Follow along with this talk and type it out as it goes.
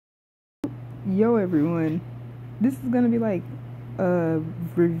Yo everyone, this is gonna be like a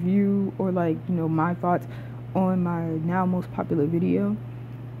review or like, my thoughts on my now most popular video.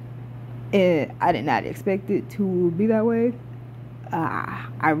 And I did not expect it to be that way.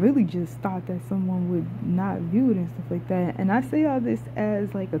 I really just thought that someone would not view it and stuff like that. And I say all this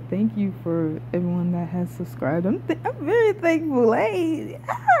as like a thank you for everyone that has subscribed. I'm very thankful. Hey,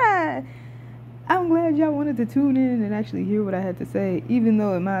 I'm glad y'all wanted to tune in and actually hear what I had to say. Even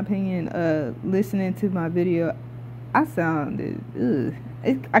though, in my opinion, listening to my video, I sounded,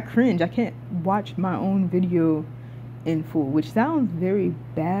 I cringe. I can't watch my own video in full, which sounds very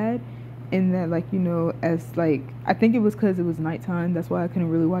bad. In that, like, as like, I think it was because it was nighttime. That's why I couldn't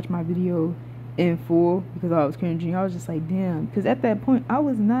really watch my video in full, because I was cringing. I was just like, damn. Because at that point, I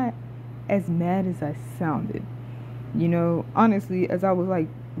was not as mad as I sounded. Honestly, as I was like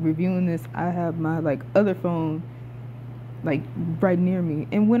reviewing this, I have my like other phone like right near me,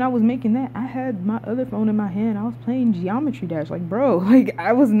 and when I was making that, I had my other phone in my hand. I was playing Geometry Dash. Like, bro, like,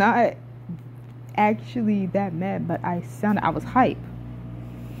 I was not actually that mad, but I was hype.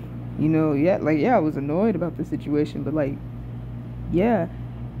 I was annoyed about the situation, but like, yeah.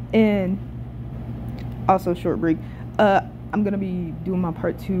 And also, short break, I'm gonna be doing my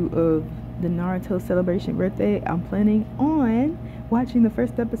part 2 of the Naruto celebration birthday. I'm planning on watching the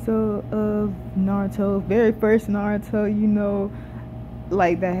first episode of Naruto, very first Naruto,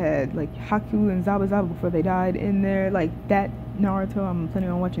 like that had like Haku and Zabuza before they died in there, like that Naruto. I'm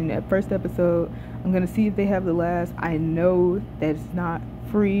planning on watching that first episode. I'm gonna see if they have the last. I know that it's not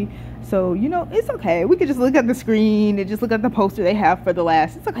free, so it's okay. We could just look at the screen and just look at the poster they have for the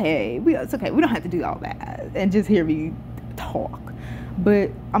last. It's okay. It's okay. We don't have to do all that and just hear me talk.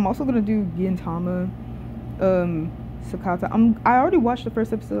 But I'm also gonna do Gintama, Sakata. I already watched the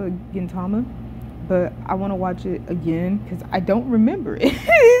first episode of Gintama, but I want to watch it again because I don't remember it.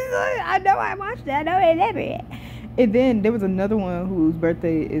 I know I watched it. I don't remember it. And then there was another one whose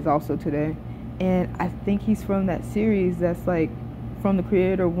birthday is also today, and I think he's from that series that's like from the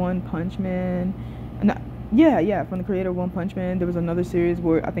creator One Punch Man. From the creator One Punch Man. There was another series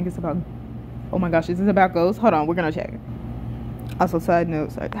where I think it's about, oh my gosh, is this about ghosts? Hold on, we're gonna check. Also, side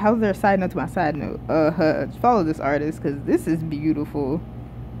note, sorry, how's there a side note to my side note? Follow this artist because this is beautiful.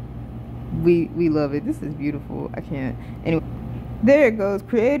 We love it. This is beautiful. I can't. Anyway, there it goes.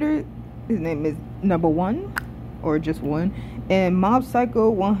 Creator, his name is Number One, or just One, and Mob Psycho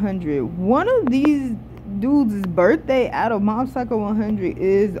 100. One of these dudes' birthday out of Mob Psycho 100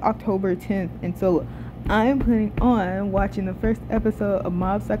 is October 10th, and so I'm planning on watching the first episode of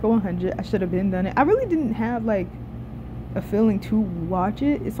Mob Psycho 100. I should have been done it. I really didn't have like a feeling to watch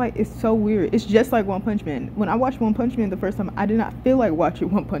it. It's so weird. It's just like One Punch Man. When I watched One Punch Man the first time, I did not feel like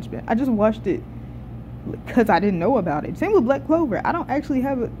watching One Punch Man. I just watched it because I didn't know about it. Same with Black Clover. I don't actually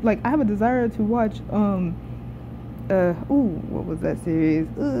have I have a desire to watch what was that series?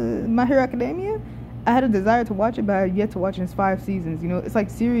 My Hero Academia. I had a desire to watch it, but I have yet to watch its 5 seasons. It's like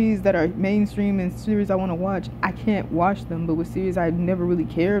series that are mainstream and series I want to watch. I can't watch them, but with series I've never really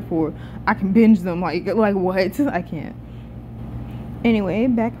cared for, I can binge them. Like what? I can't. Anyway,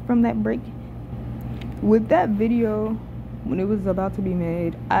 back from that break. With that video, when it was about to be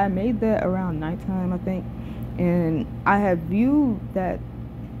made, I made that around nighttime, I think. And I had viewed that,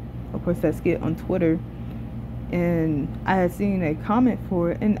 of course, that skit on Twitter. And I had seen a comment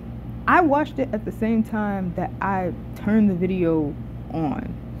for it. And I watched it at the same time that I turned the video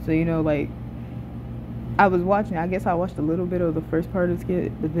on. So, I was watching, I guess I watched a little bit of the first part of the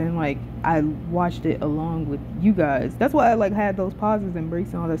skit, but then I watched it along with you guys. That's why I had those pauses and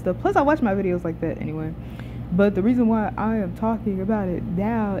breaks and all that stuff. Plus I watch my videos like that anyway. But the reason why I am talking about it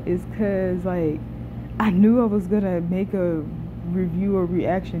now is because I knew I was gonna make a review or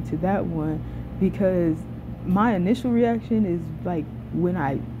reaction to that one, because my initial reaction is when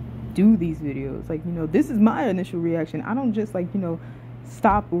I do these videos, this is my initial reaction. I don't just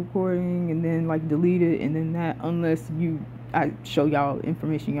stop recording and then delete it and then that, unless I show y'all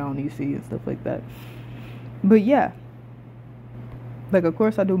information y'all need to see and stuff like that. But yeah, of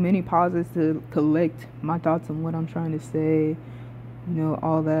course I do many pauses to collect my thoughts on what I'm trying to say,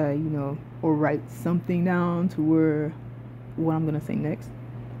 all that, or write something down to where what I'm gonna say next.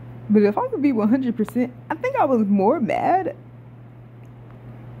 But if I'm gonna be 100%, I think I was more mad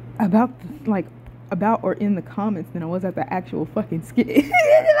about or in the comments than I was at the actual fucking skit. If I'm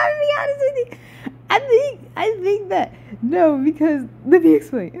gonna be honest with you, I think that, no, because let me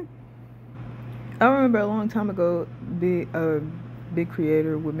explain. I remember a long time ago, big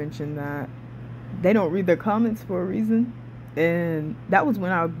creator would mention that they don't read their comments for a reason, and that was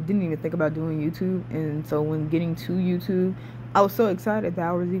when I didn't even think about doing YouTube. And so when getting to YouTube, I was so excited that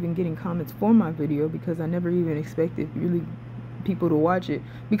I was even getting comments for my video because I never even expected really people to watch it,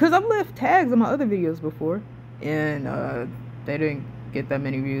 because I've left tags on my other videos before and they didn't get that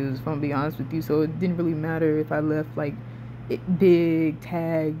many views, if I'm gonna be honest with you. So it didn't really matter if I left like big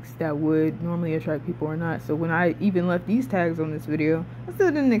tags that would normally attract people or not. So when I even left these tags on this video, I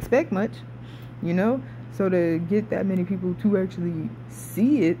still didn't expect much, you know. So to get that many people to actually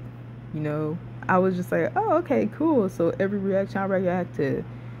see it, you know, I was just like, oh, okay, cool. So every reaction, I react to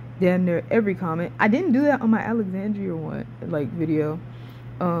damn near every comment. I didn't do that on my Alexandria one, like, video.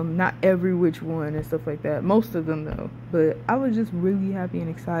 Not every which one and stuff like that. Most of them, though. But I was just really happy and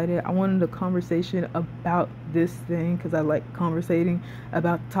excited. I wanted a conversation about this thing because I like conversating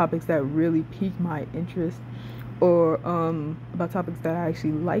about topics that really pique my interest, or about topics that I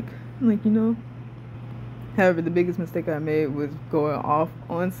actually like, you know. However, the biggest mistake I made was going off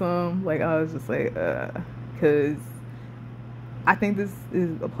on some. Like, I was just like, because I think this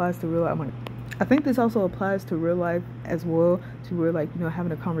applies to real life. I think this also applies to real life as well, to where, like, you know,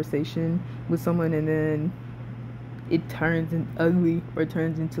 having a conversation with someone and then it turns ugly, or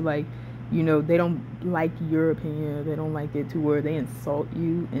turns into, like, you know, they don't like your opinion, or they don't like it, to where they insult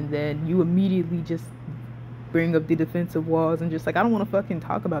you, and then you immediately just bring up the defensive walls and just like, I don't want to fucking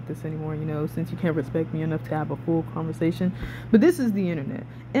talk about this anymore, you know, since you can't respect me enough to have a full conversation. But this is the internet,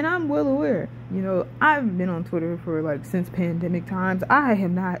 and I'm well aware, you know, I've been on Twitter for like since pandemic times. I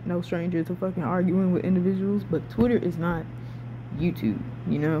am not no stranger to fucking arguing with individuals, but Twitter is not YouTube,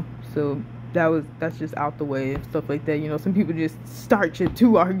 you know. So that's just out the way and stuff like that, you know. Some people just start shit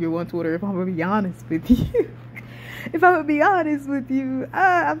to argue on Twitter, if I'm gonna be honest with you. If I would be honest with you,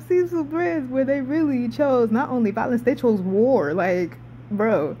 I've seen some threads where they really chose not only violence, they chose war. Like,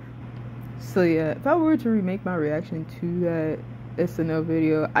 bro. So yeah, if I were to remake my reaction to that SNL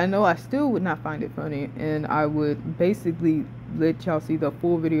video, I know I still would not find it funny, and I would basically let y'all see the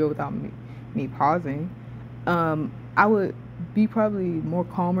full video without me pausing. I would be probably more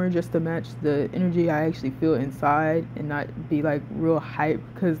calmer just to match the energy I actually feel inside, and not be like real hype,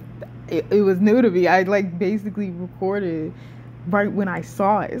 because it was new to me. I like basically recorded right when I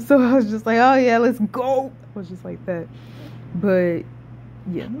saw it, so I was just like, oh yeah, let's go. I was just like that. But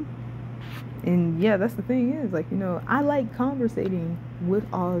yeah, and yeah, that's the thing is, like, you know, I like conversating with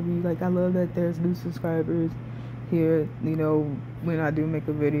all of you. Like, I love that there's new subscribers here, you know. When I do make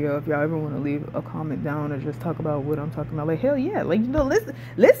a video, if y'all ever want to leave a comment down or just talk about what I'm talking about, like, hell yeah, like, you know,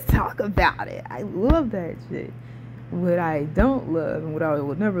 let's talk about it. I love that shit. What I don't love, and what I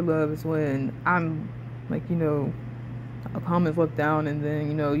would never love, is when I'm like, you know, a comment's left down and then,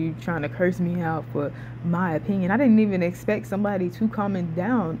 you know, you trying to curse me out for my opinion. I didn't even expect somebody to comment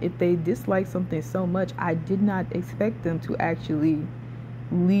down if they dislike something so much. I did not expect them to actually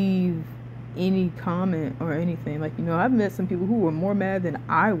leave any comment or anything. Like, you know, I've met some people who were more mad than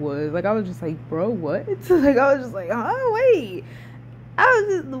I was. Like, I was just like, bro, what? Like, I was just like, oh wait, I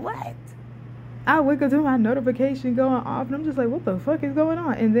was just, what? I wake up to my notification going off, and I'm just like, what the fuck is going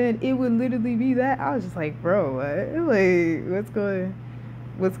on? And then it would literally be that. I was just like, bro, what? Like,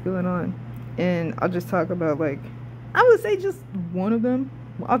 what's going on? And I'll just talk about, like, I would say just one of them.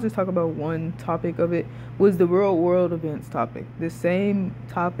 I'll just talk about one topic of it, was the real world events topic. The same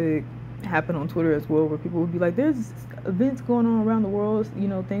topic happened on Twitter as well, where people would be like, there's events going on around the world, you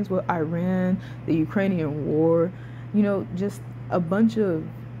know, things with Iran, the Ukrainian war, you know, just a bunch of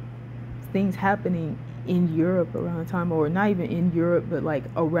things happening in Europe around the time, or not even in Europe, but like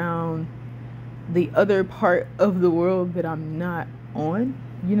around the other part of the world that I'm not on,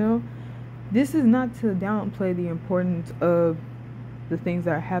 you know. This is not to downplay the importance of the things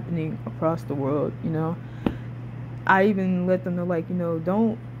that are happening across the world, you know. I even let them know, like, you know,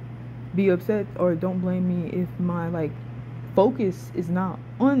 don't be upset or don't blame me if my, like, focus is not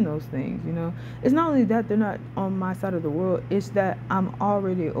on those things, you know. It's not only that they're not on my side of the world, it's that I'm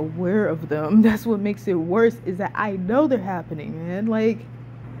already aware of them. That's what makes it worse, is that I know they're happening, man. Like,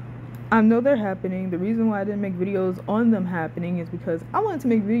 I know they're happening. The reason why I didn't make videos on them happening is because I wanted to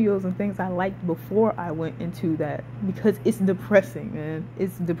make videos on things I liked before I went into that, because it's depressing, man.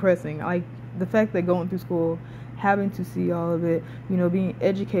 It's depressing. Like, the fact that going through school, having to see all of it, you know, being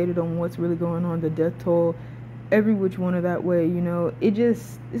educated on what's really going on, the death toll, every which one of that way, you know,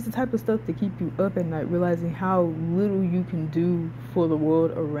 it's the type of stuff to keep you up at night, realizing how little you can do for the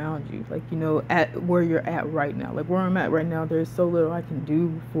world around you. Like, you know, at where you're at right now, like where I'm at right now, there's so little I can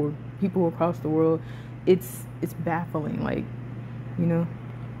do for people across the world. It's baffling. Like, you know,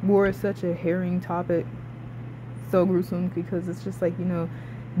 war is such a harrowing topic, so gruesome, because it's just like, you know,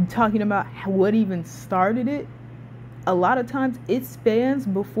 talking about what even started it. A lot of times it spans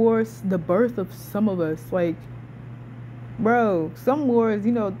before the birth of some of us. Like, Bro, some wars,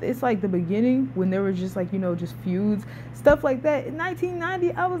 you know, it's like the beginning when there was just like, you know, just feuds, stuff like that. In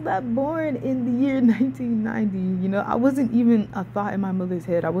 1990, I was not born in the year 1990. You know, I wasn't even a thought in my mother's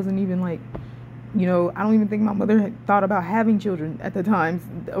head. I wasn't even like, you know, I don't even think my mother had thought about having children at the time,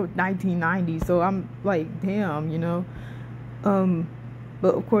 1990. So I'm like, damn, you know.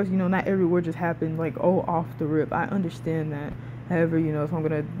 But of course, you know, not every word just happened like, oh, off the rip. I understand that. However, you know, if I'm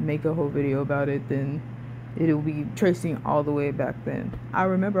gonna make a whole video about it, then it'll be tracing all the way back then. I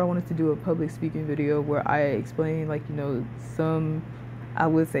remember I wanted to do a public speaking video where I explained, like, you know, some, I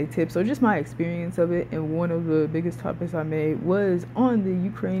would say, tips or just my experience of it. And one of the biggest topics I made was on the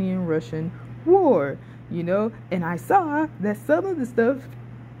Ukrainian-Russian war, you know, and I saw that some of the stuff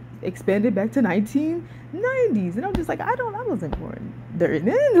expanded back to 1990s, and I'm just like, I wasn't born during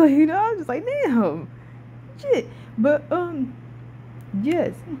then, like, you know, I'm just like, damn, shit. But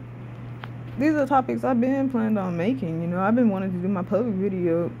yes, these are topics I've been planned on making. You know, I've been wanting to do my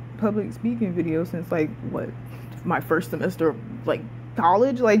public speaking video since like my first semester of like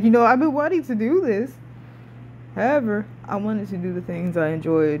college. Like, you know, I've been wanting to do this. However, I wanted to do the things I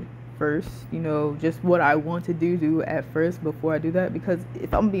enjoyed first, you know, just what I want to do at first before I do that. Because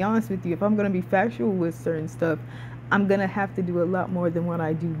if I'm gonna be honest with you, if I'm gonna be factual with certain stuff, I'm gonna have to do a lot more than what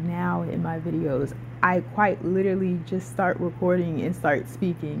I do now in my videos. I quite literally just start recording and start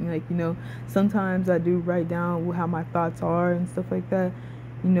speaking. Like, you know, sometimes I do write down how my thoughts are and stuff like that,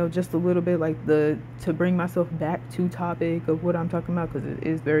 you know, just a little bit, like to bring myself back to topic of what I'm talking about, because it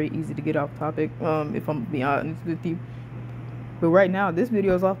is very easy to get off topic, if I'm being honest with you. But right now, this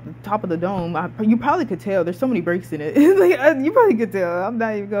video is off the top of the dome. You probably could tell. There's so many breaks in it. Like, you probably could tell. I'm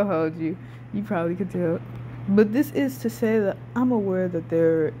not even going to hold you. You probably could tell. But this is to say that I'm aware that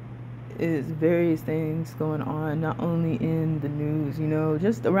there is various things going on, not only in the news, you know,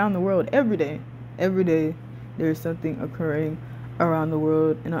 just around the world. Every day, there's something occurring around the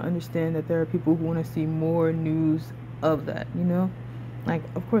world. And I understand that there are people who want to see more news of that, you know. Like,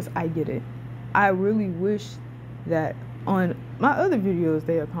 of course, I get it. I really wish that on my other videos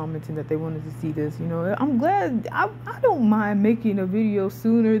they are commenting that they wanted to see this, you know. I'm glad. I don't mind making a video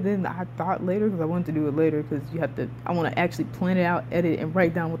sooner than I thought later, because I wanted to do it later, because I want to actually plan it out, edit, and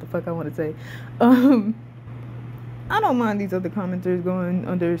write down what the fuck I want to say. I don't mind these other commenters going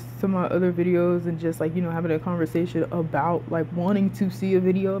under some of my other videos and just, like, you know, having a conversation about, like, wanting to see a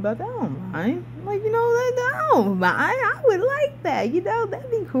video about that. I don't mind. Like, you know, I don't mind. I would like that, you know. That'd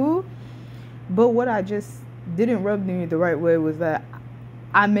be cool. But what I just didn't rub me the right way was that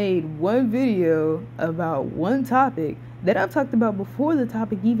I made one video about one topic that I've talked about before the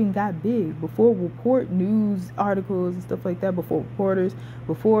topic even got big, before report news articles and stuff like that, before reporters,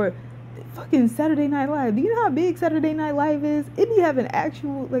 before fucking Saturday Night Live. Do you know how big Saturday Night Live is? It'd be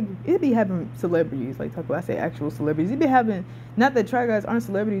having celebrities, like, talk about, I say actual celebrities. It'd be having, not that Try Guys aren't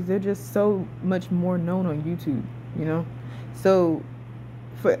celebrities, they're just so much more known on YouTube, you know? So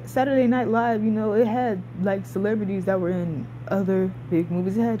for Saturday Night Live, you know, it had, like, celebrities that were in other big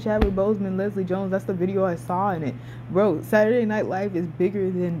movies. It had Chadwick Boseman, Leslie Jones. That's the video I saw in it. Bro, Saturday Night Live is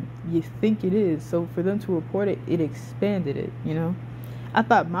bigger than you think it is. So for them to report it, it expanded it, you know. I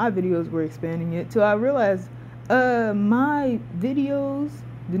thought my videos were expanding it, till I realized my videos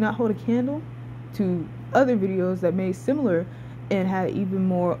do not hold a candle to other videos that made similar and had even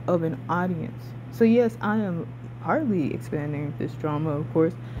more of an audience. So yes, I am partly expanding this drama, of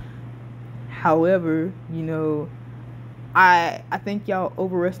course. However, you know, I think y'all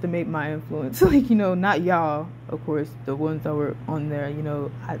overestimate my influence. Like, you know, not y'all, of course, the ones that were on there, you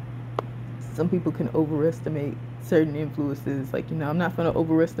know, some people can overestimate certain influences. Like, you know, I'm not gonna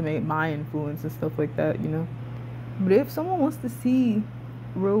overestimate my influence and stuff like that, you know. But if someone wants to see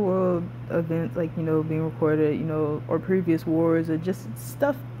real world events, like, you know, being recorded, you know, or previous wars, or just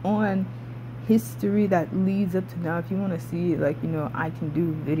stuff on history that leads up to now, if you want to see it, like, you know, I can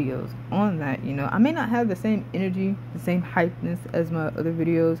do videos on that, you know. I may not have the same energy, the same hypeness as my other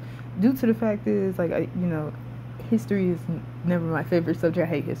videos, due to the fact is, like, you know, history is never my favorite subject. I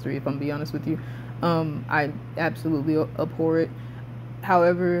hate history, if I'm being honest with you. I absolutely abhor it.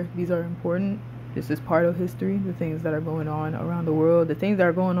 However, these are important. This is part of history, the things that are going on around the world, the things that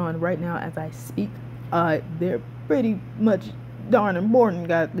are going on right now as I speak. They're pretty much darn important,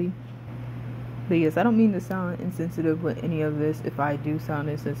 godly. But yes, I don't mean to sound insensitive with any of this. If I do sound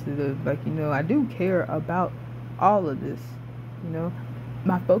insensitive, like, you know, I do care about all of this, you know.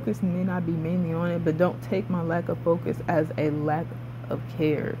 My focus may not be mainly on it, but don't take my lack of focus as a lack of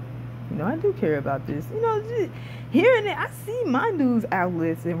care. You know, I do care about this. You know, just hearing it, I see my news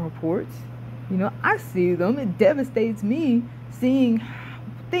outlets and reports. You know, I see them. It devastates me seeing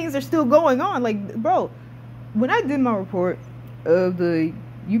things are still going on. Like, bro, when I did my report of the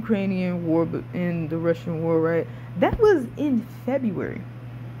Ukrainian war and the Russian war, right? That was in February.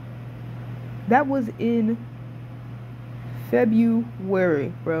 That was in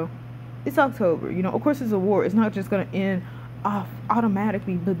February, bro. It's October, you know. Of course, it's a war. It's not just gonna end off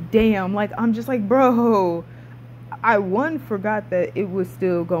automatically. But damn, like, I'm just like, bro. I forgot that it was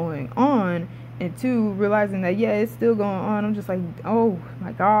still going on, and two, realizing that yeah, it's still going on. I'm just like, oh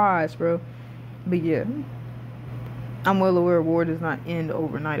my gosh, bro. But yeah, I'm well aware war does not end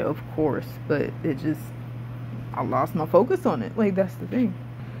overnight, of course. But I lost my focus on it. Like, that's the thing.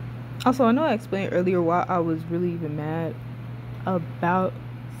 Also, I know I explained earlier why I was really even mad about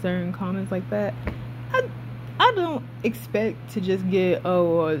certain comments like that. I don't expect to just get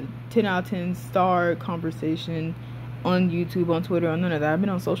a 10 out of 10 star conversation on YouTube, on Twitter, on none of that. I've been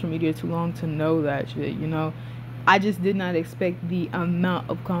on social media too long to know that shit, you know. I just did not expect the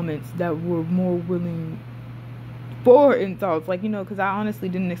amount of comments that were more willing for insults, like, you know, because I honestly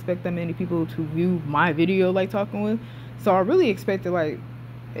didn't expect that many people to view my video, like, talking with. So I really expected, like,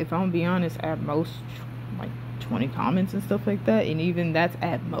 if I'm gonna be honest, at most like 20 comments and stuff like that, and even that's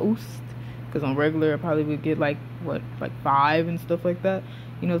at most, because on regular I probably would get like 5 and stuff like that.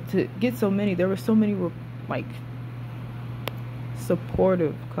 You know, to get so many, there were so many like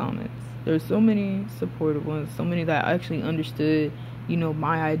supportive comments. There's so many supportive ones, so many that I actually understood, you know,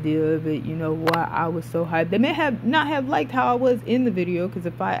 my idea of it, you know, why I was so hyped. They may have not have liked how I was in the video, because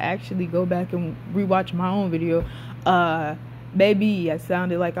if I actually go back and rewatch my own video, baby, I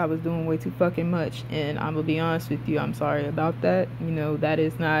sounded like I was doing way too fucking much, and I'm gonna be honest with you, I'm sorry about that. You know, that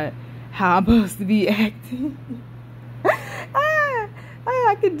is not how I'm supposed to be acting.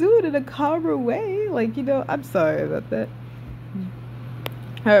 I could do it in a calmer way, like, you know, I'm sorry about that.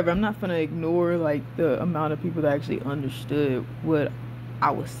 However, I'm not gonna ignore like the amount of people that actually understood what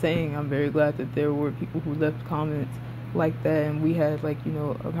I was saying. I'm very glad that there were people who left comments like that, and we had like, you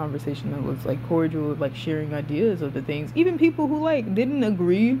know, a conversation that was like cordial, like sharing ideas of the things. Even people who like didn't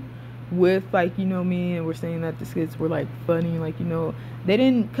agree with, like, you know, me, and were saying that the skits were like funny, like, you know, they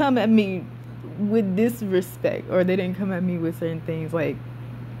didn't come at me with disrespect, or they didn't come at me with certain things like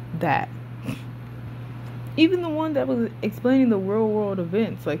that. Even the one that was explaining the real world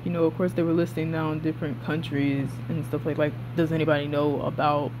events, like, you know, of course they were listing down different countries and stuff like does anybody know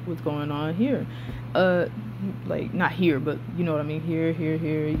about what's going on here? Like, not here, but you know what I mean, here,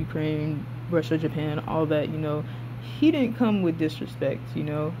 Ukraine, Russia, Japan, all that, you know. He didn't come with disrespect, you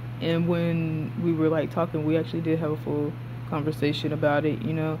know. And when we were like talking, we actually did have a full conversation about it,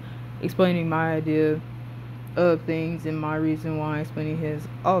 you know, explaining my idea of things and my reason why, explaining his,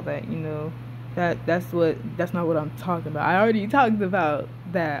 all that, you know. That's not what I'm talking about. I already talked about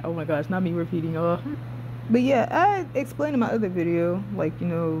that. Oh my gosh, not me repeating. But yeah, I explained in my other video, like, you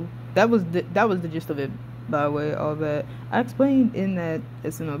know, that was the gist of it, by the way, all that. I explained in that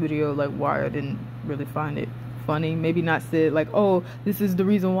SNL video, like, why I didn't really find it funny. Maybe not said, like, oh, this is the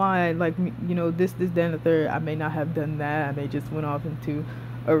reason why, like, you know, this, that, and the third. I may not have done that. I may just went off into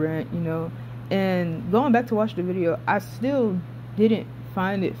a rant, you know. And going back to watch the video, I still didn't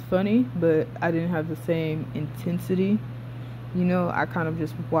find it funny, but I didn't have the same intensity, you know. I kind of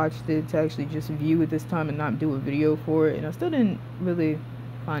just watched it to actually just view it this time and not do a video for it, and I still didn't really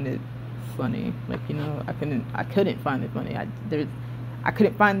find it funny. Like, you know, I couldn't find it funny. I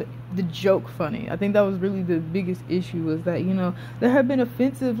couldn't find the joke funny. I think that was really the biggest issue, was that, you know, there have been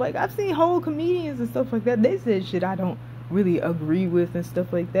offensive, like, I've seen whole comedians and stuff like that, they said shit I don't really agree with and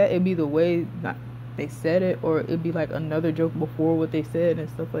stuff like that. It'd be the way they said it, or it'd be like another joke before what they said and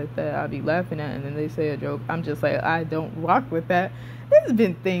stuff like that I'd be laughing at, and then they say a joke, I'm just like, I don't rock with that. There's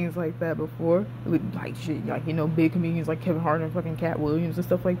been things like that before with, like, shit, like, you know, big comedians like Kevin Hart and fucking Cat Williams and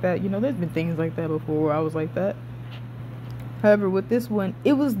stuff like that, you know. There's been things like that before where I was like that. However, with this one,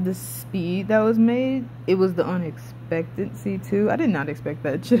 it was the speed that was made, it was the unexpectancy too. I did not expect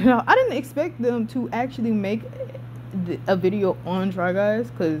that shit. I didn't expect them to actually make a video on Try Guys,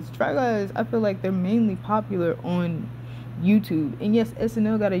 because Try Guys, I feel like they're mainly popular on YouTube. And yes,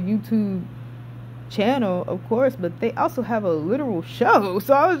 SNL got a YouTube channel, of course, but they also have a literal show.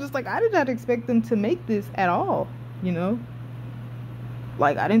 So I was just like, I did not expect them to make this at all, you know.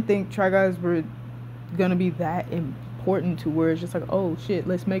 Like, I didn't think Try Guys were gonna be that important to where it's just like, oh shit,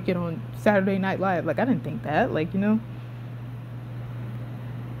 let's make it on Saturday Night Live. Like, I didn't think that, like, you know.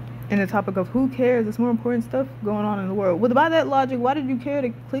 And the topic of who cares, there's more important stuff going on in the world. Well, by that logic, why did you care to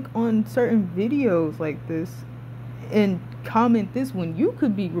click on certain videos like this and comment this when you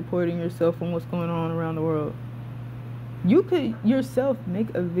could be reporting yourself on what's going on around the world? You could yourself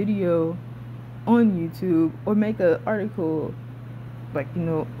make a video on YouTube, or make an article, like, you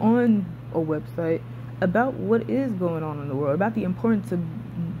know, on a website about what is going on in the world, about the importance of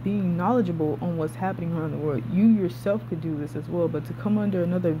being knowledgeable on what's happening around the world. You yourself could do this as well, but to come under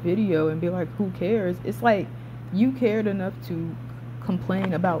another video and be like, who cares? It's like you cared enough to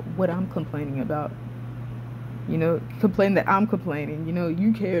complain about what I'm complaining about. You know, complain that I'm complaining. You know,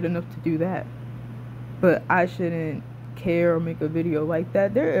 you cared enough to do that. But I shouldn't care or make a video like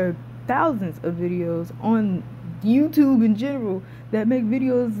that. There are thousands of videos on YouTube in general that make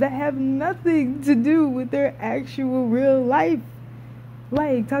videos that have nothing to do with their actual real life.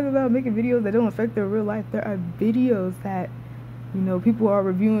 Like, talk about making videos that don't affect their real life. There are videos that, you know, people are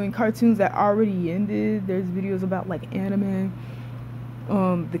reviewing cartoons that already ended. There's videos about, like, anime,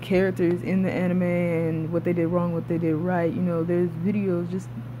 the characters in the anime and what they did wrong, what they did right. You know, there's videos, just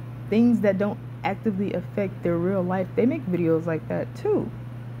things that don't actively affect their real life. They make videos like that, too.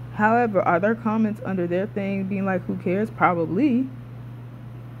 However, are there comments under their thing being like, who cares? Probably.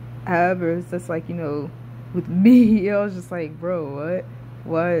 However, it's just like, you know, with me, I was just like, bro,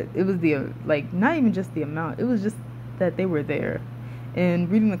 what? It was the, like, not even just the amount. It was just that they were there. And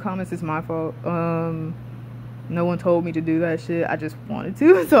reading the comments is my fault. No one told me to do that shit. I just wanted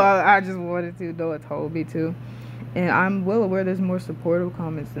to. So I just wanted to. No one told me to. And I'm well aware there's more supportive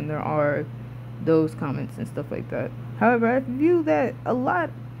comments than there are those comments and stuff like that. However, I view that a lot,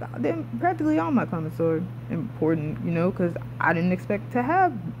 practically all my comments are important, you know, because I didn't expect to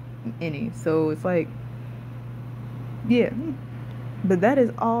have any. So it's like, yeah. But that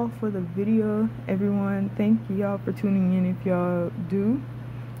is all for the video, everyone. Thank y'all for tuning in if y'all do,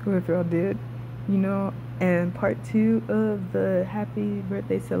 or if y'all did, you know. And part 2 of the happy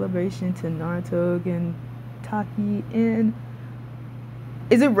birthday celebration to Naruto and Taki and,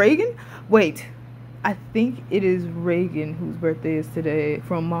 is it Reagan? Wait, I think it is Reagan whose birthday is today,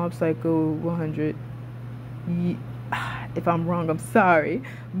 from Mob Psycho 100. If I'm wrong, I'm sorry.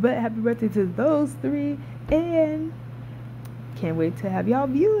 But happy birthday to those 3, and can't wait to have y'all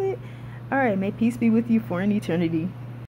view it. Alright, may peace be with you for an eternity.